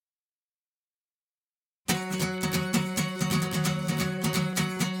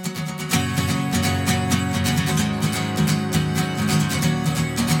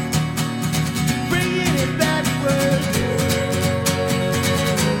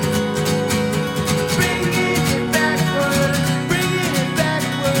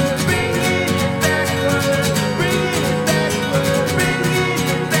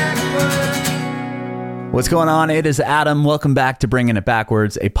What's going on? It is Adam. Welcome back to Bringing It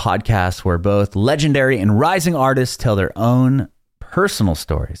Backwards, a podcast where both legendary and rising artists tell their own personal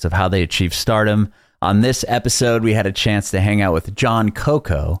stories of how they achieved stardom. On this episode, we had a chance to hang out with Jon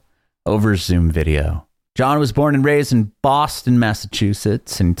Coco over Zoom video. Jon was born and raised in Boston,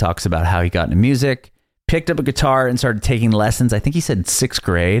 Massachusetts, and he talks about how he got into music, picked up a guitar and started taking lessons. I think he said 6th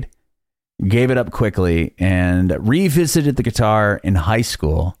grade, gave it up quickly, and revisited the guitar in high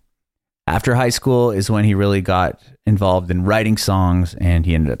school. After high school is when he really got involved in writing songs, and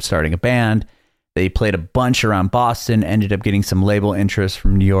he ended up starting a band. They played a bunch around Boston, ended up getting some label interest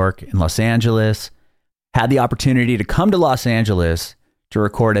from New York and Los Angeles, had the opportunity to come to Los Angeles to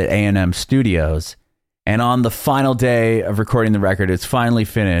record at A&M Studios. And on the final day of recording the record, it's finally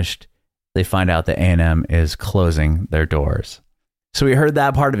finished. They find out that A&M is closing their doors. So we heard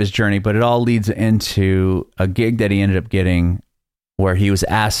that part of his journey, but it all leads into a gig that he ended up getting where he was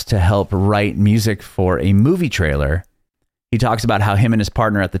asked to help write music for a movie trailer. He talks about how him and his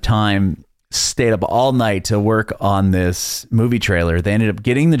partner at the time stayed up all night to work on this movie trailer. They ended up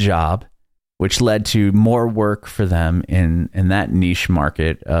getting the job, which led to more work for them in that niche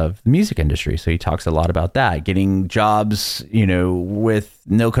market of the music industry. So he talks a lot about that, getting jobs, with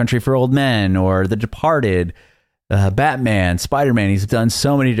No Country for Old Men or The Departed, Batman, Spider-Man. He's done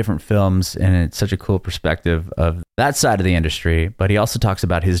so many different films, and it's such a cool perspective of that side of the industry. But he also talks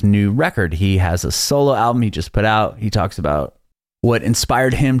about his new record. He has a solo album he just put out. He talks about what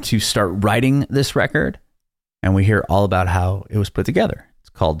inspired him to start writing this record, and we hear all about how it was put together. It's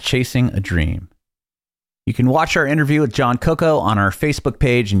called Chasing a Dream. You can watch our interview with Jon Coco on our Facebook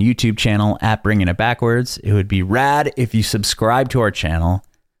page and YouTube channel at Bringing It Backwards. It would be rad if you subscribe to our channel,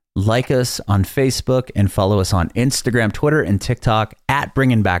 like us on Facebook, and follow us on Instagram, Twitter, and TikTok at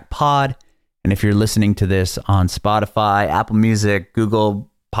Bringing Back Pod. And if you're listening to this on Spotify, Apple Music,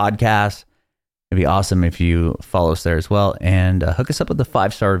 Google Podcasts, it'd be awesome if you follow us there as well, and hook us up with a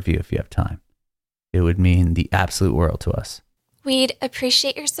 5-star review if you have time. It would mean the absolute world to us. We'd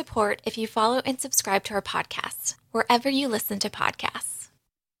appreciate your support if you follow and subscribe to our podcast, wherever you listen to podcasts.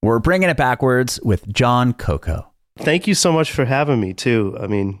 We're Bringing It Backwards with Jon Coco. Thank you so much for having me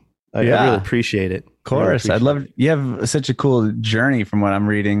I really appreciate it. Of course. You have such a cool journey from what I'm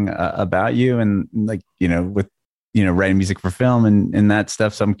reading about you, and with writing music for film and that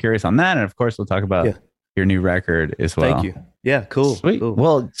stuff. So I'm curious on that. And of course, we'll talk about your new record as well. Thank you. Yeah, cool. Sweet. Cool.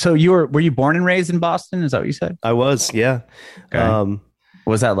 Well, so were you born and raised in Boston? Is that what you said? I was, yeah. Okay.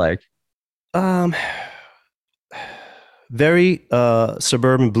 What was that like? Very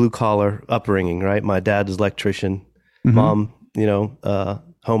suburban blue collar upbringing, right? My dad is an electrician, mom,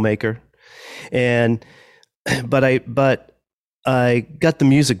 homemaker. But I got the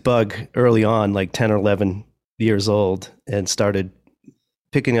music bug early on, like 10 or 11 years old, and started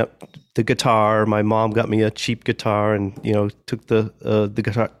picking up the guitar. My mom got me a cheap guitar and, took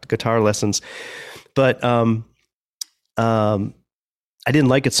the guitar lessons. But I didn't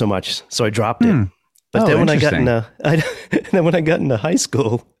like it so much, so I dropped it. But then when I got into high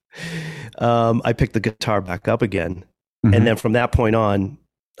school, I picked the guitar back up again. And then from that point on,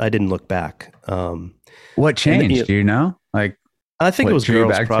 I didn't look back. What changed? Do you know? I think it was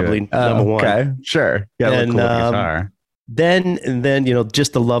girls, probably number one. Okay, sure. Yeah, and cool guitar. Then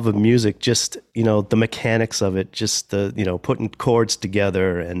just the love of music, just the mechanics of it, just the putting chords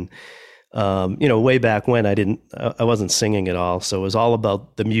together, and way back when I wasn't singing at all, so it was all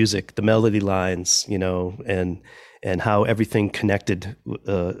about the music, the melody lines, and how everything connected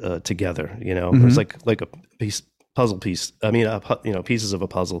together. It was like a puzzle piece. I mean, pieces of a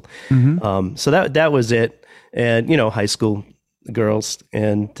puzzle. So that was it, and high school girls,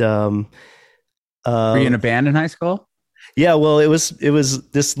 and were you in a band in high school? Yeah, well, it was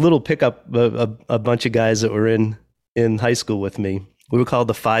this little pickup, a bunch of guys that were in high school with me. We were called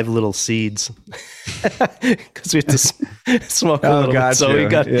the 5 Little Seeds because we had to smoke a little bit. So we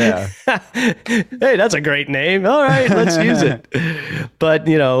got, hey, that's a great name. All right, let's use it. But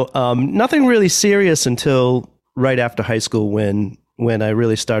nothing really serious until right after high school, when I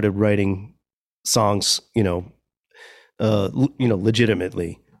really started writing songs,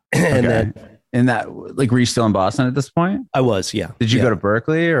 legitimately. And then. And that, were you still in Boston at this point? I was, yeah. Did you go to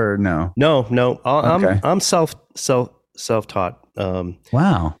Berkeley or no? No. I'm self-taught.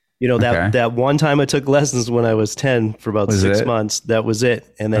 Wow. That one time I took lessons when I was 10 for about 6 months. That was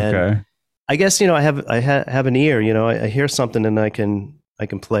it. And then I guess I have an ear. I hear something and I can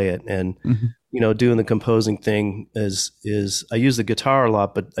play it. And doing the composing thing is I use the guitar a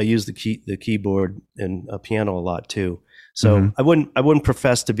lot, but I use the keyboard and a piano a lot too. So I wouldn't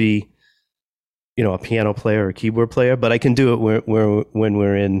profess to be a piano player or a keyboard player, but I can do it when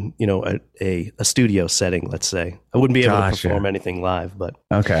we're in, a studio setting, let's say. I wouldn't be able to perform anything live, but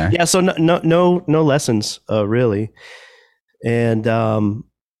okay. Yeah, so no lessons really. And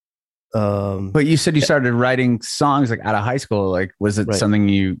but you said you started writing songs like out of high school. Like, was it something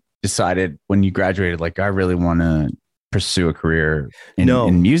you decided when you graduated, like, I really want to pursue a career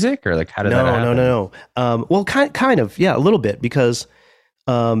in music, or like, how did that happen? No. Well, kind of, yeah, a little bit, because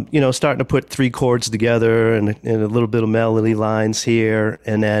starting to put three chords together and a little bit of melody lines here.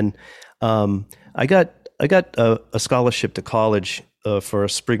 And then I got a scholarship to college for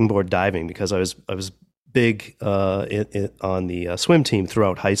springboard diving, because I was big on the swim team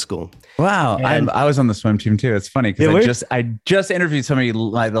throughout high school. Wow. I was on the swim team too. It's funny because I just interviewed somebody,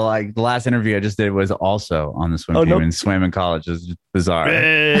 like the last interview I just did was also on the swim team and swam in college. It was bizarre.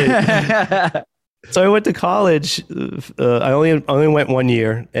 So I went to college. I only went 1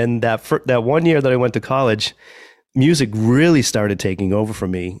 year, and that 1 year that I went to college, music really started taking over for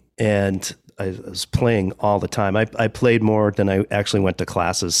me, and I was playing all the time. I played more than I actually went to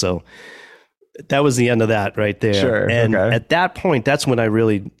classes. So that was the end of that right there. Sure. And at that point, that's when I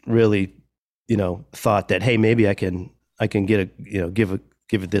really, really, thought that, hey, maybe I can get give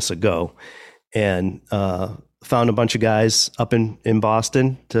it this a go, and found a bunch of guys up in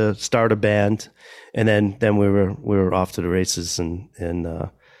Boston to start a band. And then we were off to the races and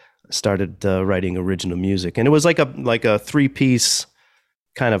started writing original music. And it was like a 3-piece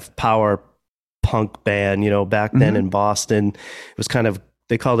kind of power punk band, back then in Boston. It was kind of,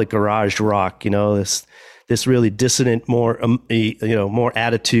 they called it garage rock, this really dissonant, more more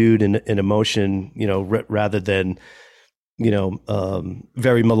attitude and emotion, rather than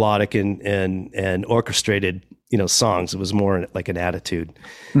very melodic and orchestrated songs. It was more like an attitude.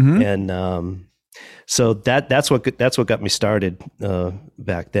 And so that's what got me started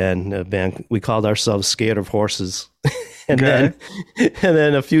back then. Band, we called ourselves Scared of Horses. And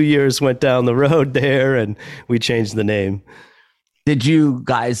then a few years went down the road there, and we changed the name. Did you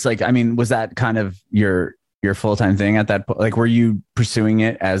guys was that kind of your full-time thing at that point? Like, were you pursuing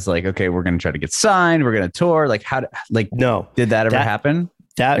it as like, okay, we're going to try to get signed, we're going to tour? Like, no, did that ever happen?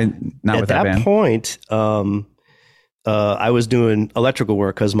 At that point, I was doing electrical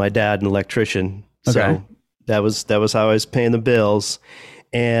work because my dad's an electrician. So that was how I was paying the bills.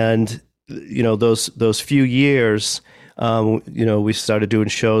 And, those few years, we started doing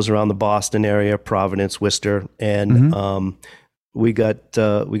shows around the Boston area, Providence, Worcester, and we got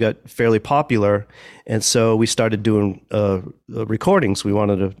fairly popular, and so we started doing recordings. We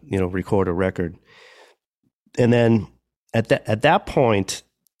wanted to record a record, and then at that point,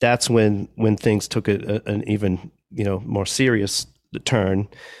 that's when things took an even more serious turn,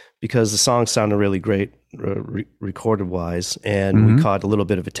 because the song sounded really great recorded wise, and we caught a little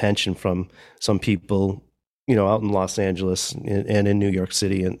bit of attention from some people out in Los Angeles and in New York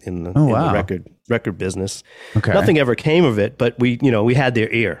City in the record business. Okay. Nothing ever came of it, but we had their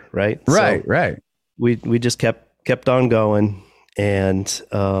ear, right? Right, so right. We just kept on going, and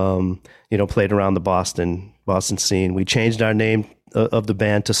played around the Boston scene. We changed our name of the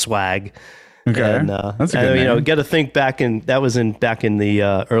band to Swag. Okay, and, that's a good name. Got to think back in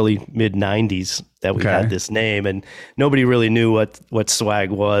the early mid '90s that we had this name, and nobody really knew what Swag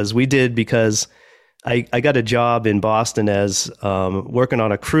was. We did because I got a job in Boston as working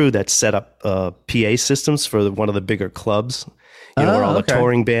on a crew that set up PA systems for one of the bigger clubs, where all the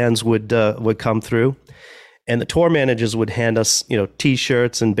touring bands would come through, and the tour managers would hand us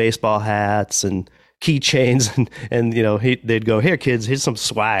T-shirts and baseball hats and keychains, and they'd go, "Here, kids, here's some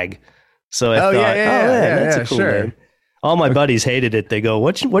swag." So I thought, that's a cool name. All my buddies hated it. They go,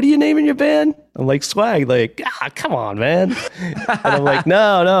 what are you naming your band? I'm like, Swag. Like, come on, man. And I'm like,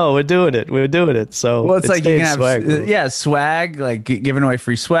 no, we're doing it. So well, it's like you can have swag, like giving away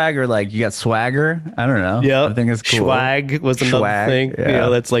free swag, or like you got swagger. I don't know. Yeah, I think it's cool. Swag was another thing. Yeah.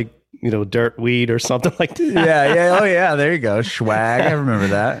 That's like dirt weed or something like that. Yeah. Oh yeah, there you go. Swag. I remember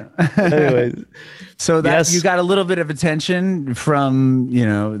that. Anyways. So that you got a little bit of attention from,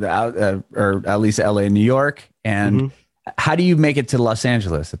 or at least LA and New York. And how do you make it to Los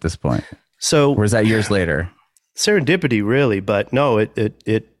Angeles at this point? So, or is that years later? Serendipity, really. But no,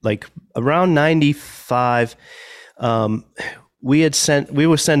 it like around 95, we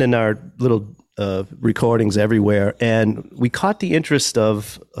were sending our little recordings everywhere, and we caught the interest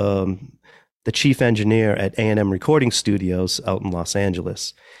of the chief engineer at A&M Recording Studios out in Los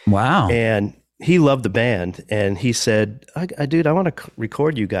Angeles. Wow. And he loved the band, and he said, dude, I want to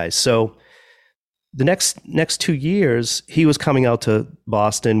record you guys. So the next 2 years, he was coming out to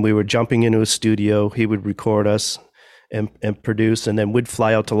Boston. We were jumping into a studio. He would record us, and produce, and then we'd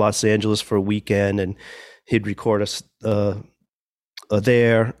fly out to Los Angeles for a weekend, and he'd record us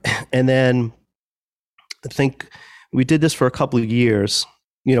there. And then I think we did this for a couple of years,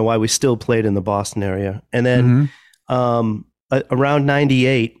 while we still played in the Boston area. And then around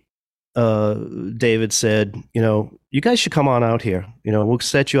 98, David said, you guys should come on out here. We'll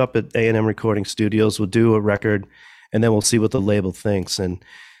set you up at A&M Recording Studios. We'll do a record, and then we'll see what the label thinks. And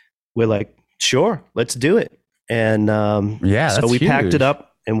we're like, sure, let's do it. And so we packed it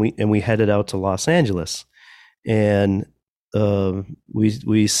up, and we headed out to Los Angeles. And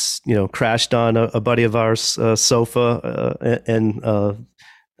we crashed on a buddy of ours sofa and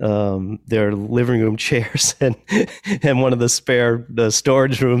their living room chairs and one of the spare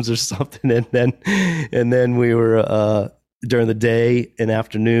storage rooms or something. And then we were during the day and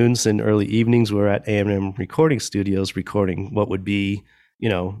afternoons and early evenings, we were at A&M Recording Studios recording what would be,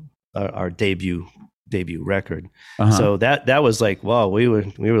 our debut record. So that was like, wow, we were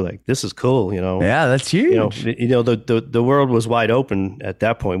like, this is cool, Yeah, that's huge. The world was wide open at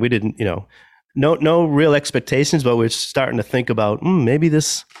that point. We didn't, no real expectations, but we're starting to think about maybe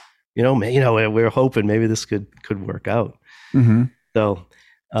this, we're hoping maybe this could work out. So,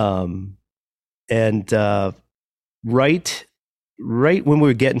 right when we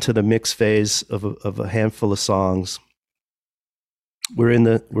were getting to the mix phase of a handful of songs, we're in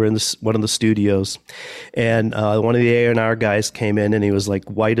one of the studios, and one of the A&R guys came in, and he was like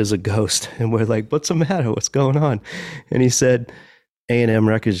white as a ghost, and we're like, what's the matter? What's going on? And he said, A&M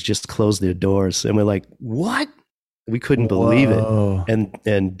Records just closed their doors. And we're like, what? We couldn't believe it.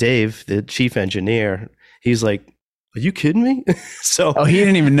 And Dave, the chief engineer, he's like, are you kidding me? He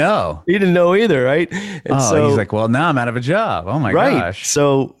didn't even know. He didn't know either, right? And so he's like, well, now I'm out of a job. Oh my gosh.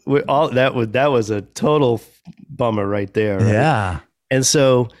 So that was a total bummer right there. Right? Yeah. And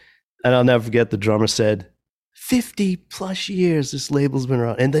so, and I'll never forget, the drummer said, 50 plus years this label's been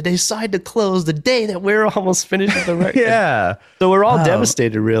around, and they decide to close the day that we're almost finished with the record. Yeah. So we're all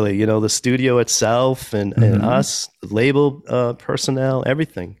devastated, really. The studio itself and us, the label personnel,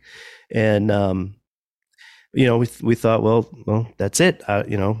 everything. And we thought, well, that's it.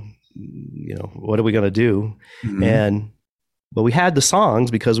 What are we gonna do? But we had the songs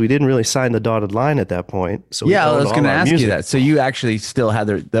because we didn't really sign the dotted line at that point. So I was going to ask you that. So you actually still had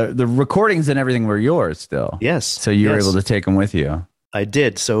the recordings and everything were yours still. Yes. So you were able to take them with you. I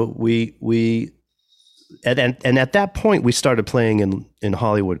did. So we at that point we started playing in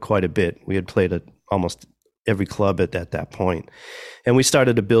Hollywood quite a bit. We had played at almost every club at that point, and we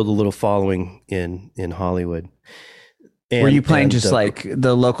started to build a little following in Hollywood. Were you playing just like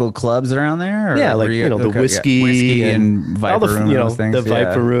the local clubs around there? Or yeah, like the whiskey and Viper Room, the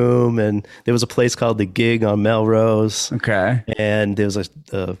Viper Room, and there was a place called the Gig on Melrose. Okay, and there was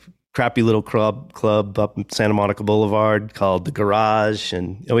a crappy little club up in Santa Monica Boulevard called the Garage,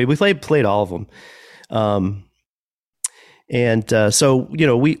 and we played all of them. So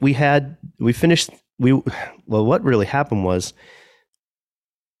we finished. What really happened was,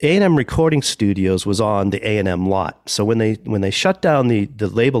 A&M Recording Studios was on the A&M lot. So when they shut down the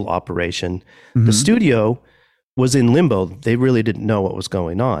label operation, the studio was in limbo. They really didn't know what was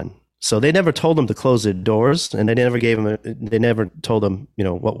going on. So they never told them to close their doors, and they never told them,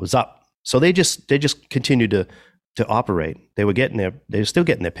 what was up. So they just continued to operate. They were still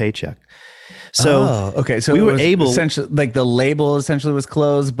getting their paycheck. So so we were able, essentially, like the label essentially was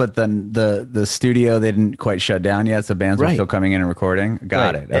closed, but then the studio, they didn't quite shut down yet. So bands were still coming in and recording.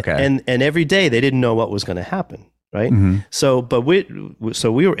 Got it. Okay. And every day they didn't know what was going to happen. Right. So, but we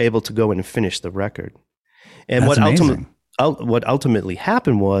were able to go in and finish the record. And what ultimately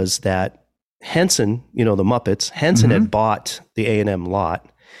happened was that Henson, the Muppets, had bought the A&M lot,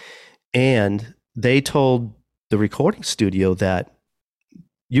 and they told the recording studio that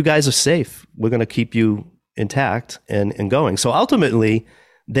you guys are safe. We're going to keep you intact and going. So ultimately,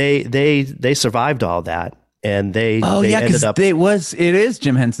 they survived all that, and they ended up. It is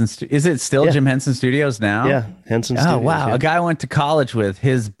Jim Henson. Is it still Jim Henson Studios now? Yeah, Henson Studios. Oh wow! Yeah. A guy I went to college with,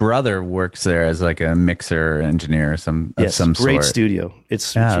 his brother works there as like a mixer engineer, of some sort. Great studio.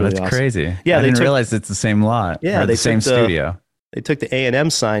 It's really that's awesome. Crazy. Yeah, I didn't realize it's the same lot. Yeah, the same studio. They took the A&M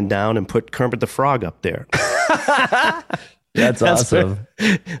sign down and put Kermit the Frog up there. That's awesome.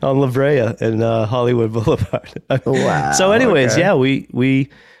 On La Brea and Hollywood Boulevard. Wow. So anyways, we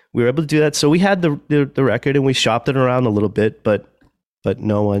were able to do that. So we had the record, and we shopped it around a little bit, but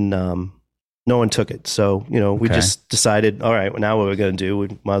no one took it. So, we just decided, all right, well, now what we're going to do, we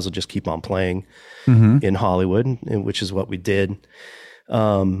might as well just keep on playing in Hollywood, which is what we did.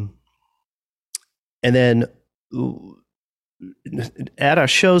 And then at our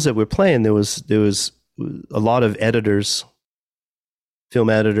shows that we're playing, there was a lot of editors, film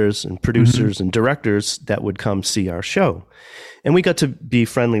editors and producers and directors that would come see our show. And we got to be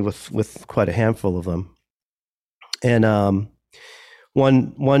friendly with quite a handful of them. And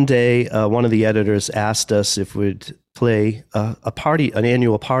one day, one of the editors asked us if we'd play a party, an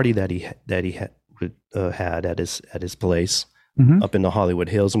annual party that he had at his place up in the Hollywood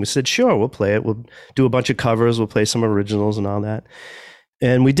Hills. And we said, sure, we'll play it. We'll do a bunch of covers. We'll play some originals and all that.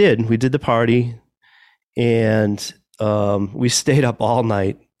 And we did the party, and we stayed up all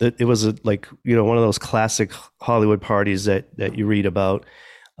night. It was one of those classic Hollywood parties that you read about.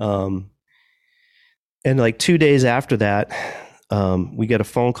 And like 2 days after that, we get a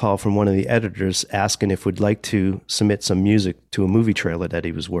phone call from one of the editors asking if we'd like to submit some music to a movie trailer that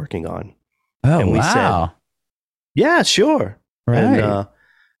he was working on. Oh, and we said, yeah, sure. Right. And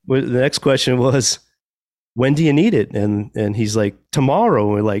the next question was, when do you need it? And he's like, tomorrow.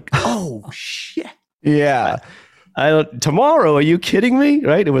 And we're like, oh shit. Yeah. Tomorrow? Are you kidding me?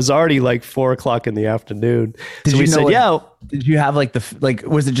 Right? It was already like 4:00 in the afternoon. Did so we said, yeah. Did you have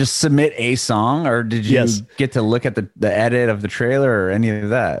was it just submit a song, or did you get to look at the edit of the trailer or any of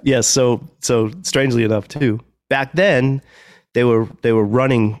that? Yes. So strangely enough too, back then they were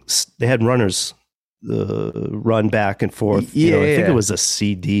running, they had runners run back and forth. I think it was a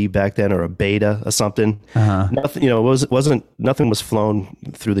CD back then, or a beta or something. Nothing, nothing was flown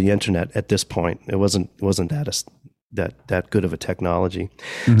through the internet at this point. It wasn't that good of a technology.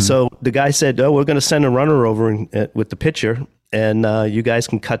 So the guy said, oh, we're going to send a runner over with the picture, and you guys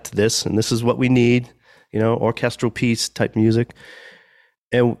can cut to this, and this is what we need, orchestral piece type music.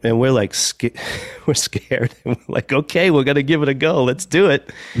 And we're like, we're scared. And we're like, okay, we're going to give it a go. Let's do it.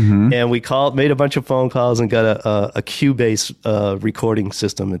 And we made a bunch of phone calls and got a Cubase recording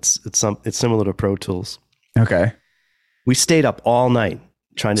system. It's similar to Pro Tools. Okay. We stayed up all night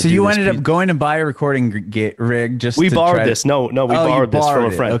trying to. So you ended up going to buy a recording rig just. We borrowed this. No, we borrowed this from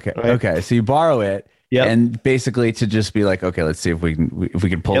a friend. Okay. Right? Okay. So you borrow it. Yep. And basically to just be like, okay, let's see if we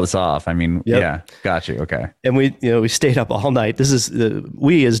can pull this off. I mean, yeah, got you. Okay. And we stayed up all night. This is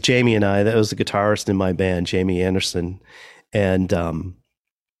we as Jamie and I, that was the guitarist in my band, Jamie Anderson. And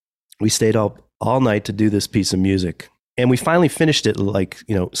we stayed up all night to do this piece of music. And we finally finished it like,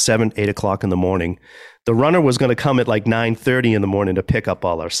 7, 8 o'clock in the morning. The runner was going to come at like 9:30 in the morning to pick up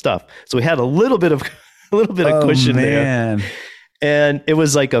all our stuff. So we had a little bit of cushion there. And it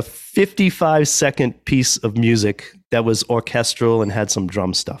was like a 55-second piece of music that was orchestral and had some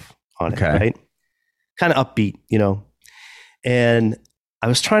drum stuff on it, right? Kind of upbeat, And I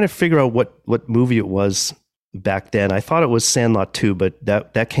was trying to figure out what movie it was back then. I thought it was Sandlot 2, but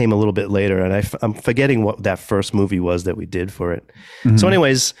that came a little bit later, and I'm forgetting what that first movie was that we did for it. So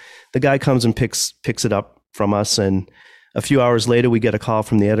anyways, the guy comes and picks it up from us, and a few hours later, we get a call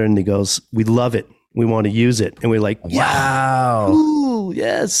from the editor, and he goes, "We love it. We want to use it." And we're like, wow, cool,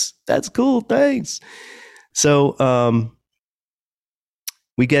 yes, that's cool, thanks. So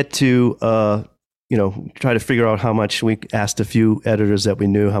we get to try to figure out how much. We asked a few editors that we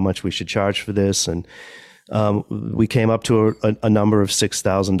knew how much we should charge for this, and we came up to a number of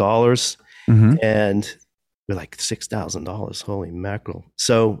 $6,000. And we're like, $6,000, holy mackerel.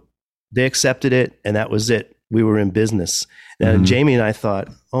 So they accepted it, and that was it. We were in business. And Jamie and I thought,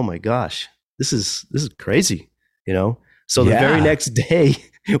 oh my gosh, this is crazy, So the very next day,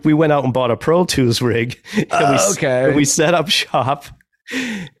 we went out and bought a Pro Tools rig. And we set up shop,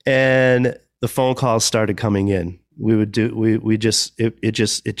 and the phone calls started coming in. It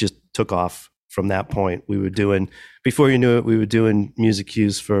just took off from that point. We were doing, before you knew it, we were doing music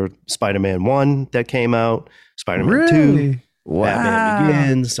cues for Spider-Man 1 that came out, Spider-Man 2, Batman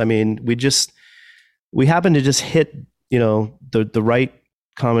Begins. I mean, we happened to just hit, the right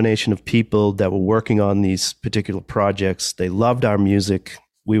combination of people that were working on these particular projects. They loved our music.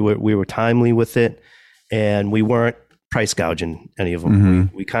 We were timely with it, and we weren't price gouging any of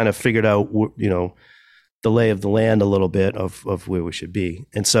them. We kind of figured out, the lay of the land a little bit of where we should be.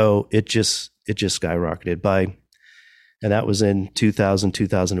 And so it just skyrocketed and that was in 2000,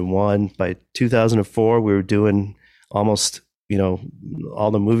 2001. By 2004, we were doing almost,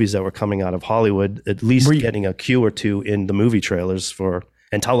 all the movies that were coming out of Hollywood, at least getting a cue or two in the movie trailers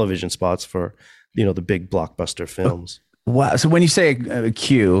and television spots for, the big blockbuster films. Wow. So when you say a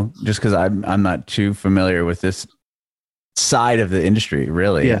cue, just because I'm not too familiar with this side of the industry,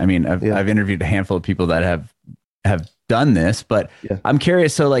 really. Yeah. I mean, I've interviewed a handful of people that have done this, but I'm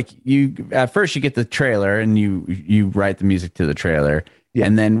curious. So like at first you get the trailer and you write the music to the trailer. Yeah.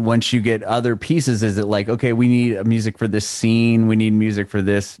 And then once you get other pieces, is it like, okay, we need music for this scene, we need music for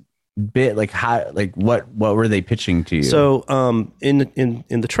this bit? Like what were they pitching to you? So in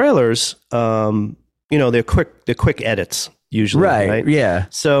the trailers, they're quick edits usually, right? Yeah.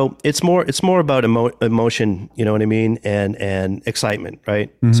 So it's more about emotion, you know what I mean, and excitement,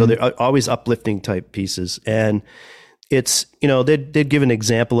 right? Mm-hmm. So they're always uplifting type pieces, and it's they'd give an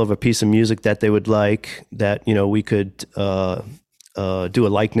example of a piece of music that they would like that we could do a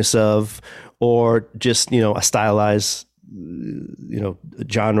likeness of, or just a stylized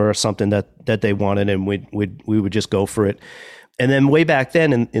genre or something that they wanted, and we would just go for it. And then way back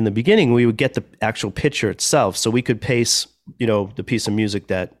then in the beginning, we would get the actual picture itself, so we could pace the piece of music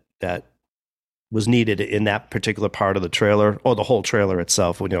that was needed in that particular part of the trailer, or the whole trailer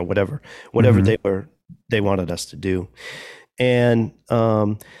itself, whatever Mm-hmm. they wanted us to do. And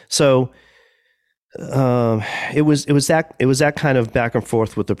so it was that kind of back and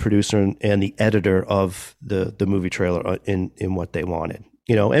forth with the producer and the editor of the movie trailer in what they wanted,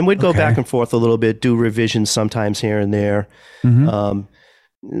 and we'd go back and forth a little bit, do revisions sometimes here and there. Mm-hmm.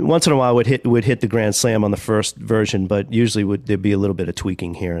 Once in a while would hit the grand slam on the first version, but usually there'd be a little bit of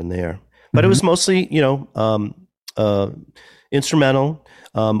tweaking here and there. But it was mostly, instrumental,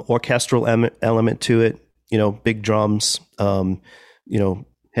 orchestral element to it, big drums,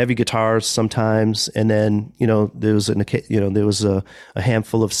 heavy guitars sometimes. And then, there was a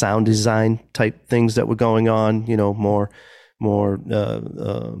handful of sound design type things that were going on, more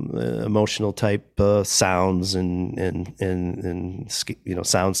emotional type sounds and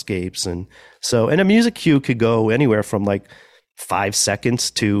soundscapes. And so, and a music cue could go anywhere from like 5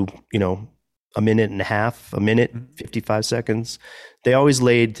 seconds to a minute and a half, a minute, 55 seconds. They always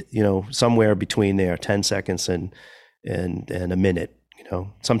laid somewhere between there, 10 seconds and a minute.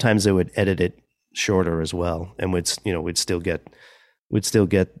 Sometimes they would edit it shorter as well, and we'd still get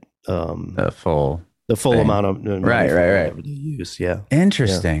The full thing. amount of right they use. Yeah.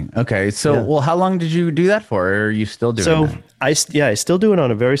 Interesting. Yeah. Okay, so well, how long did you do that for, or are you still doing that? I still do it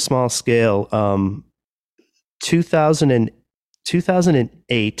on a very small scale.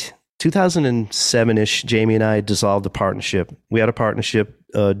 2008, 2007-ish, Jamie and I dissolved a partnership. We had a partnership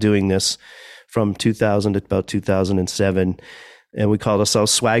doing this from 2000 to about 2007. And we called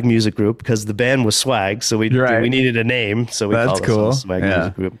ourselves Swag Music Group because the band was Swag. So we needed a name. So we called ourselves Swag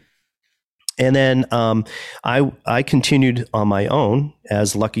Music Group. And then I continued on my own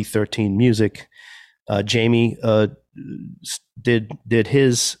as Lucky 13 Music. Jamie did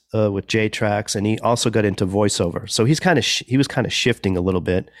his with J Tracks, and he also got into voiceover. So he was kind of shifting a little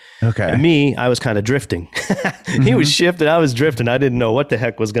bit. Okay. And me, I was kind of drifting. He was shifting, I was drifting. I didn't know what the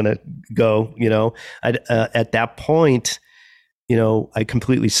heck was going to go. At that point, I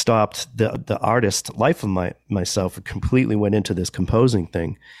completely stopped the artist life of myself and completely went into this composing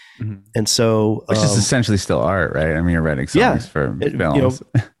thing. Mm-hmm. And so, which is essentially still art, right? I mean, you're writing songs for films.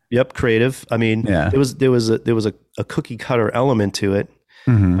 Yep, creative. I mean, there was a cookie cutter element to it.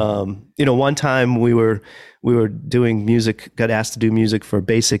 Mm-hmm. One time we were doing music, got asked to do music for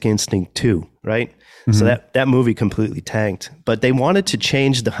Basic Instinct 2, right? Mm-hmm. So that movie completely tanked. But they wanted to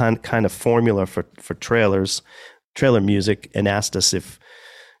change the kind of formula for trailer music, and asked us if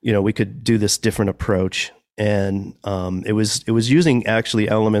we could do this different approach. And it was using actually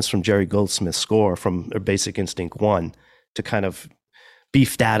elements from Jerry Goldsmith's score from Basic Instinct 1 to kind of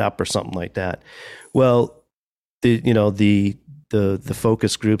beef that up or something like that. Well, the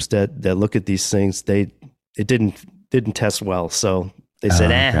focus groups that look at these things, it didn't test well. So they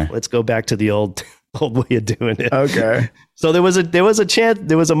said, let's go back to the old way of doing it. Okay. So there was a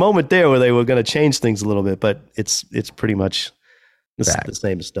moment there where they were going to change things a little bit, but it's pretty much the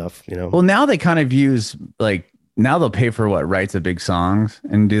same stuff, Well, now they kind of use now they'll pay for rights of big songs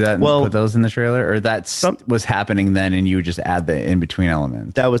and do that and put those in the trailer, or was happening then and you would just add the in between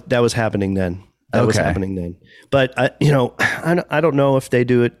elements. That was happening then. That was happening then. But I don't know if they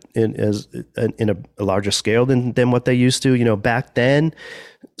do it in a larger scale than what they used to. Back then,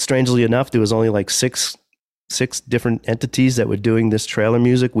 strangely enough, there was only like six different entities that were doing this trailer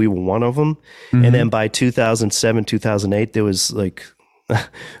music. We were one of them. Mm-hmm. And then by 2007, 2008, there was like,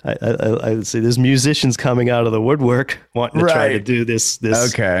 I would say there's musicians coming out of the woodwork wanting to try to do this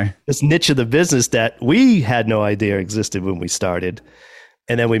niche of the business that we had no idea existed when we started.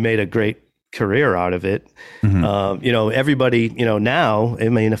 And then we made a great career out of it. Mm-hmm. Everybody, now, I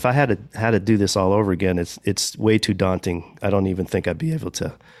mean, if I had to do this all over again, it's way too daunting. I don't even think I'd be able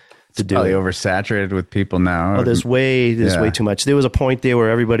to do probably it. Oversaturated with people now. Oh, there's way too much. There was a point there where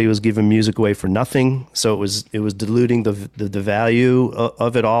everybody was giving music away for nothing, so it was diluting the value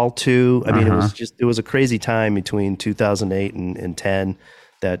of it all too. I mean, it was a crazy time between 2008 and 10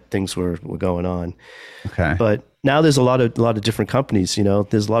 that things were going on. Okay, but now there's a lot of different companies.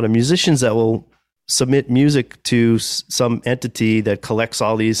 There's a lot of musicians that will submit music to some entity that collects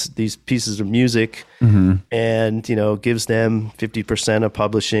all these pieces of music, and gives them 50% of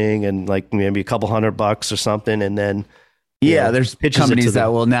publishing and like maybe a couple $100 or something, and then there's companies that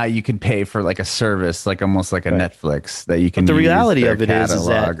will now you can pay for like a service, like almost like a Netflix that you can. But the reality use of it is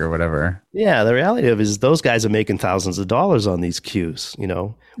that, or whatever. Yeah, the reality of it is those guys are making thousands of dollars on these cues.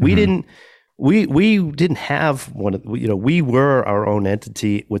 We didn't have one. We were our own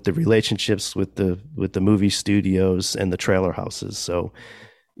entity with the relationships with the movie studios and the trailer houses. So,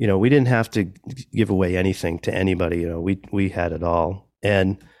 we didn't have to give away anything to anybody. We had it all,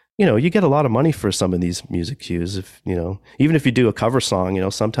 and you get a lot of money for some of these music cues. If even if you do a cover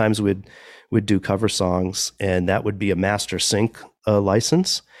song, sometimes we'd do cover songs, and that would be a master sync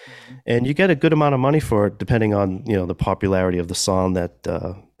license, and you get a good amount of money for it, depending on the popularity of the song that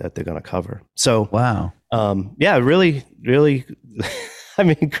they're going to cover. So wow, really, really. I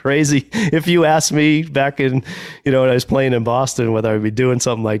mean, crazy. If you asked me back in, when I was playing in Boston, whether I'd be doing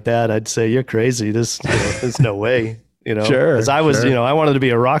something like that, I'd say you're crazy. There's no way. Sure. Because I was, I wanted to be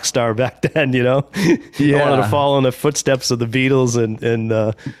a rock star back then, I wanted to follow in the footsteps of the Beatles and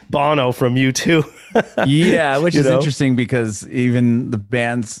Bono from U2. Yeah, which is interesting because even the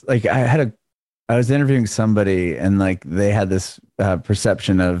bands, like I was interviewing somebody and like they had this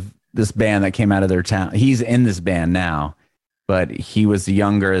perception of this band that came out of their town. He's in this band now, but he was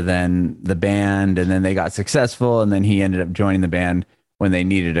younger than the band, and then they got successful, and then he ended up joining the band when they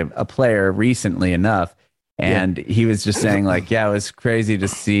needed a player recently enough. And he was just saying like, it was crazy to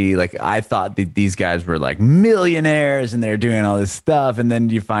see, like, I thought that these guys were like millionaires and they're doing all this stuff. And then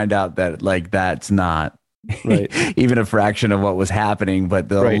you find out that like, that's not even a fraction of what was happening, but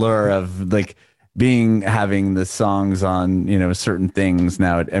the allure of like having the songs on, certain things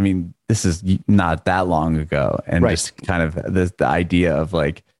now. I mean, this is not that long ago. And just kind of the idea of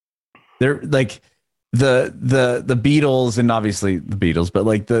like, they're like, the Beatles, and obviously the Beatles, but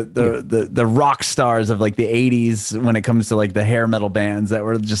like the rock stars of like the 80s when it comes to like the hair metal bands that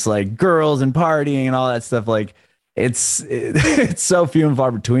were just like girls and partying and all that stuff. Like it's so few and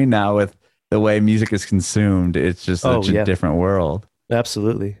far between now with the way music is consumed. It's just such a different world.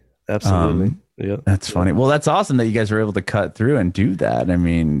 Absolutely. Yeah, that's funny. Well, that's awesome that you guys were able to cut through and do that. I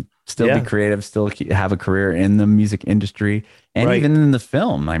mean, still be creative, still have a career in the music industry and even in the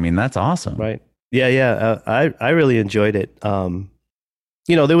film. I mean, that's awesome. Right. Yeah. I really enjoyed it.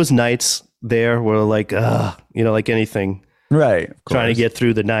 There was nights there where like, like anything, right? Trying to get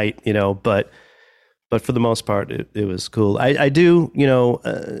through the night, but for the most part, it was cool. I do,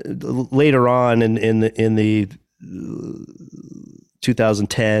 later on in the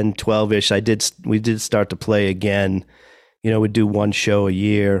 2010, 12ish, we did start to play again. We'd do one show a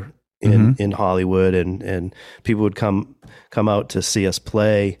year in Hollywood, and people would come out to see us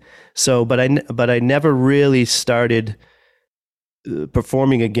play. So, but I never really started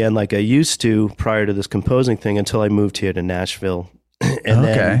performing again like I used to prior to this composing thing until I moved here to Nashville, and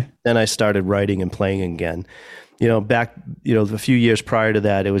then I started writing and playing again. Back a few years prior to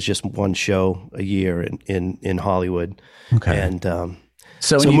that, it was just one show a year in Hollywood. Okay, and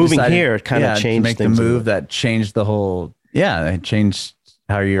so moving here kind of changed make things. The move that changed the whole. Yeah, it changed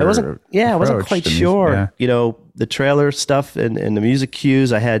how you're. I wasn't quite sure. Yeah. The trailer stuff and the music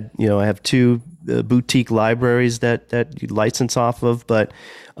cues. I have two boutique libraries that you license off of, but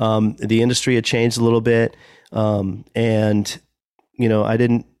the industry had changed a little bit, and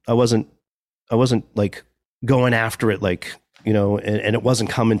I wasn't like going after it like and it wasn't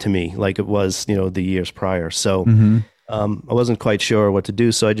coming to me like it was the years prior. So I wasn't quite sure what to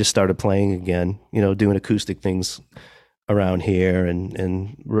do, so I just started playing again. Doing acoustic things around here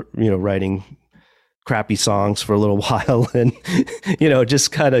and writing crappy songs for a little while, and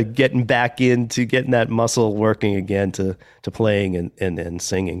just kind of getting back into getting that muscle working again to playing and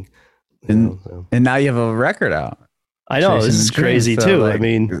singing. And now you have a record out. I know, this is crazy too. Like, I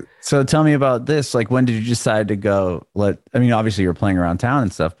mean, so tell me about this. Like, when did you decide to go? Obviously you're playing around town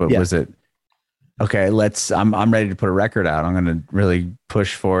and stuff, but was it okay? I'm ready to put a record out. I'm going to really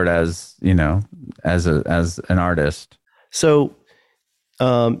push for it as an artist. So,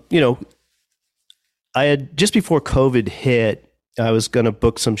 I had just before COVID hit, I was going to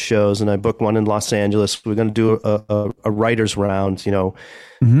book some shows, and I booked one in Los Angeles. We're going to do a writer's round,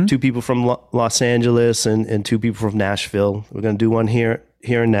 two people from Los Angeles and two people from Nashville. We're going to do one here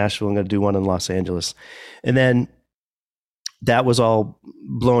in Nashville. I'm going to do one in Los Angeles. And then that was all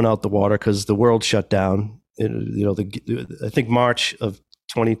blown out the water because the world shut down. I think March of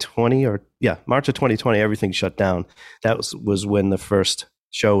 2020 March of 2020, everything shut down. That was when the first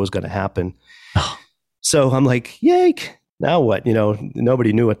show was going to happen. So I'm like, yay, now what?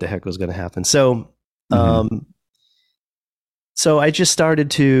 Nobody knew what the heck was going to happen. So So I just started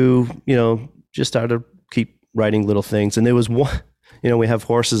to, keep writing little things. And there was one, we have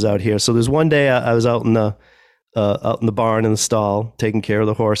horses out here. So there's one day I was out in the barn in the stall taking care of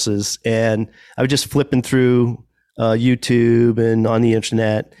the horses, and I was just flipping through YouTube and on the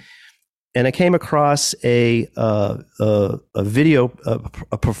internet, and I came across a video,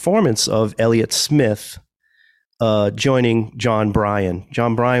 a performance of Elliott Smith joining John Bryan.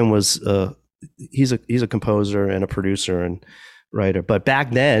 John Bryan was he's a composer and a producer and writer, but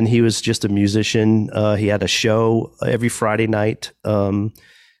back then he was just a musician. He had a show every Friday night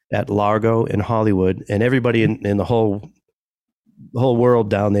at Largo in Hollywood, and everybody in the whole world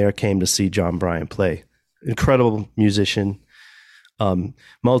down there came to see John Bryan play. Incredible musician,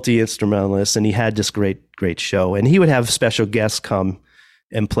 multi-instrumentalist, and he had this great show. And he would have special guests come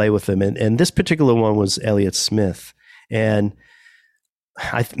and play with him. And this particular one was Elliott Smith. And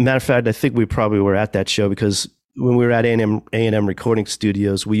matter of fact, I think we probably were at that show because when we were at A&M Recording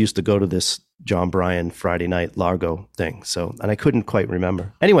Studios, we used to go to this John Bryan Friday night Largo thing. So, and I couldn't quite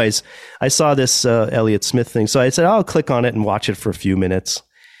remember. Anyways, I saw this Elliott Smith thing. So I said, I'll click on it and watch it for a few minutes.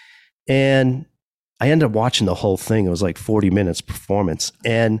 And I ended up watching the whole thing. It was like 40 minutes performance.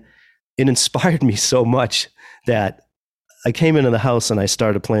 And it inspired me so much that I came into the house and I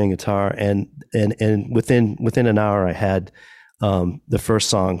started playing guitar. And within an hour, I had the first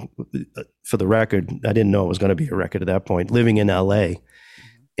song for the record. I didn't know it was going to be a record at that point, Living in LA.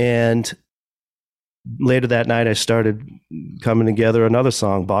 And later that night, I started coming together another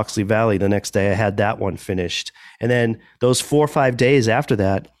song, Boxley Valley. The next day I had that one finished. And then those 4 or 5 days after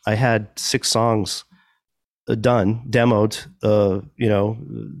that, I had 6 songs done, demoed,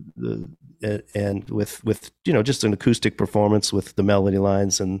 and with just an acoustic performance with the melody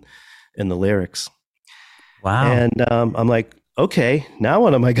lines and the lyrics. Wow. And I'm like, okay, now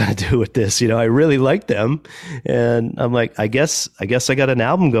what am I going to do with this? I really like them. And I'm like, I guess I got an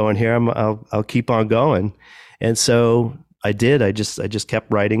album going here. I'll keep on going. And so I did. I just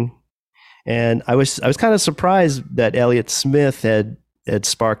kept writing. And I was kind of surprised that Elliott Smith had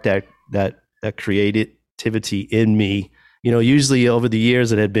sparked that creativity in me. Usually over the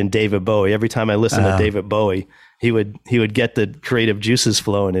years it had been David Bowie. Every time I listened to David Bowie, he would get the creative juices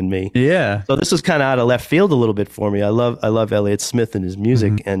flowing in me. Yeah. So this was kind of out of left field a little bit for me. I love Elliott Smith and his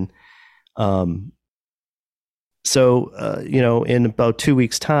music. Mm-hmm. And in about 2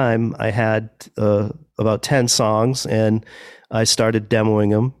 weeks' time, I had about 10 songs, and I started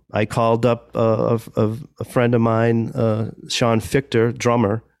demoing them. I called up a friend of mine, Sean Fichter,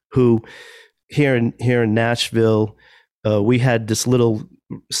 drummer, who here in Nashville, we had this little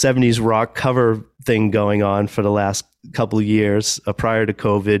 70s rock cover thing going on for the last couple of years. Prior to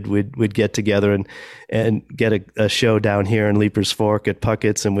COVID, we'd get together and get a show down here in Leaper's Fork at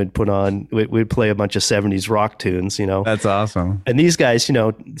Puckett's, and we'd play a bunch of 70s rock tunes, That's awesome. And these guys,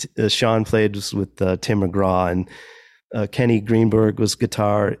 Sean played with Tim McGraw, and Kenny Greenberg was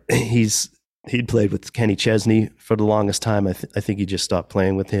guitar. He'd played with Kenny Chesney for the longest time. I think he just stopped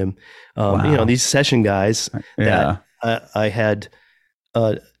playing with him. Wow. These session guys that I had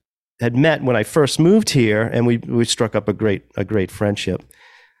met when I first moved here, and we struck up a great friendship.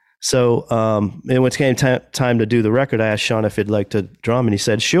 So, and when it came time to do the record, I asked Sean if he'd like to drum, and he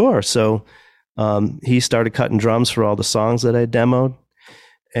said sure. So, he started cutting drums for all the songs that I demoed,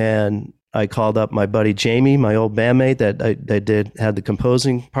 and I called up my buddy Jamie, my old bandmate that I had the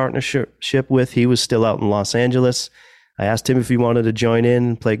composing partnership with. He was still out in Los Angeles. I asked him if he wanted to join in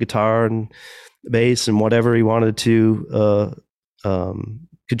and play guitar and bass and whatever he wanted to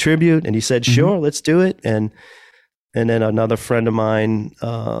contribute, and he said sure, let's do it. And then another friend of mine,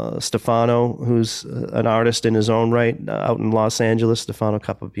 Stefano, who's an artist in his own right out in Los Angeles, Stefano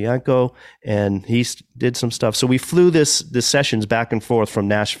Capobianco, and he did some stuff. So we flew the sessions back and forth from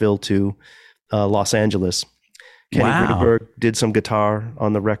Nashville to Los Angeles. Kenny Greenberg did some guitar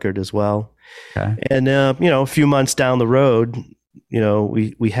on the record as well. Okay. And a few months down the road,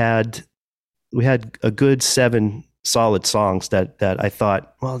 we had a good 7 solid songs that I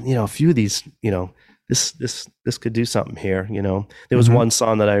thought, well, a few of these, this could do something here. There was one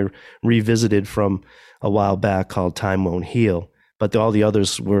song that I revisited from a while back called Time Won't Heal, but all the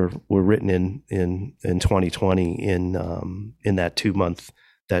others were written in 2020 in that 2 month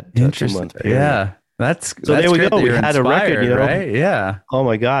period. Yeah. That's there we go. We had a record, right? Yeah. Oh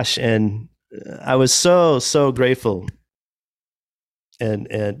my gosh. And I was so grateful and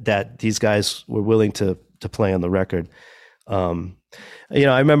that these guys were willing to play on the record.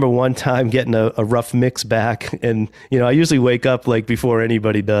 I remember one time getting a rough mix back, and I usually wake up like before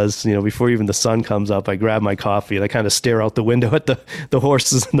anybody does. Before even the sun comes up, I grab my coffee and I kind of stare out the window at the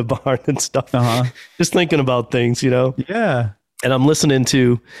horses in the barn and stuff, just thinking about things. Yeah. And I'm listening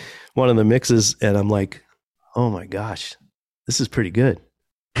to one of the mixes, and I'm like, oh my gosh, this is pretty good.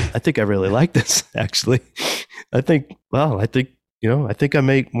 I think I really like this, actually. I think I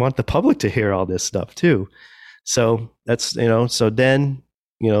may want the public to hear all this stuff too. So that's, so then,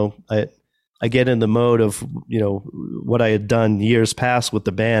 I get in the mode of, what I had done years past with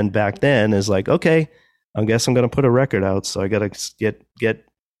the band back then is like, okay, I guess I'm going to put a record out. So I got to get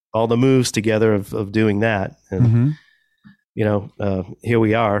all the moves together of doing that. And, here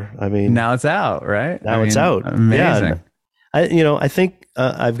we are. I mean, now it's out, right? It's out. Amazing. Yeah. I think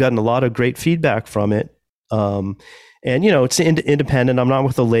I've gotten a lot of great feedback from it. And it's independent. I'm not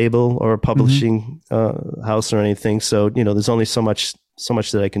with a label or a publishing house or anything. So there's only so much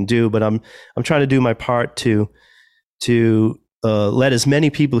that I can do. But I'm trying to do my part to let as many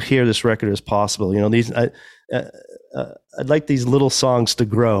people hear this record as possible. I'd like these little songs to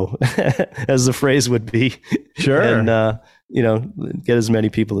grow, as the phrase would be. Sure. And get as many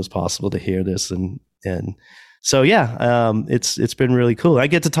people as possible to hear this. And so it's been really cool. I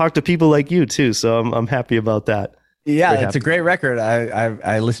get to talk to people like you too. So I'm happy about that. Yeah, it's a great record.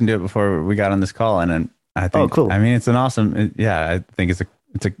 I listened to it before we got on this call, and I think, cool. I mean, it's an awesome. Yeah, I think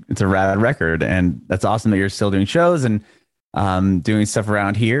it's a rad record, and that's awesome that you're still doing shows and doing stuff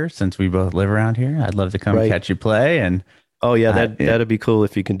around here. Since we both live around here, I'd love to come catch you play. And that'd be cool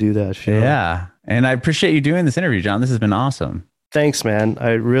if you can do that. Sure. Yeah, and I appreciate you doing this interview, Jon. This has been awesome. Thanks, man. I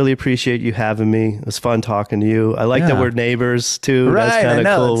really appreciate you having me. It was fun talking to you. I like that we're neighbors too. Right, that's kind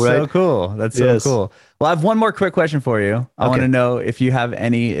of cool, that's right? So cool. That's so cool. Well, I have one more quick question for you. I want to know if you have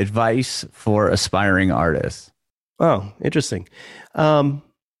any advice for aspiring artists. Oh, interesting.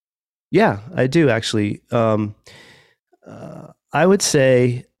 Yeah, I do actually. I would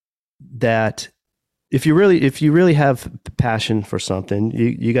say that if you really have passion for something,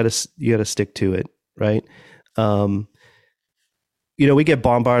 you gotta stick to it, right? We get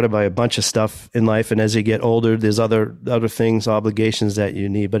bombarded by a bunch of stuff in life, and as you get older, there's other things, obligations that you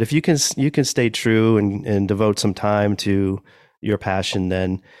need. But if you can stay true and devote some time to your passion,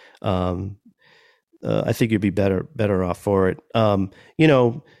 then I think you'd be better off for it.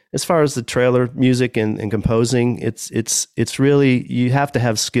 As far as the trailer music and composing, it's really, you have to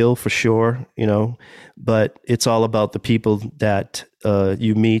have skill for sure, but it's all about the people that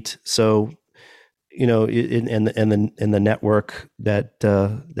you meet. So and the network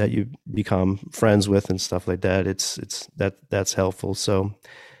that you become friends with and stuff like that. That's helpful. So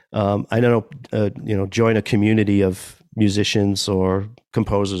I don't know, join a community of musicians or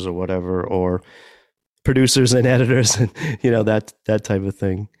composers or whatever, or producers and editors, and that type of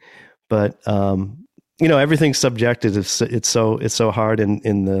thing. But everything's subjective. It's so hard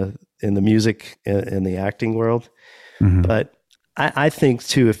in the music and the acting world. Mm-hmm. But I think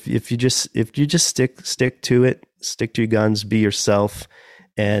too, if you just stick to it, stick to your guns, be yourself,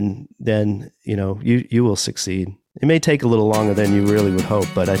 and then you will succeed. It may take a little longer than you really would hope,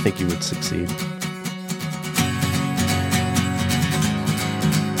 but I think you would succeed.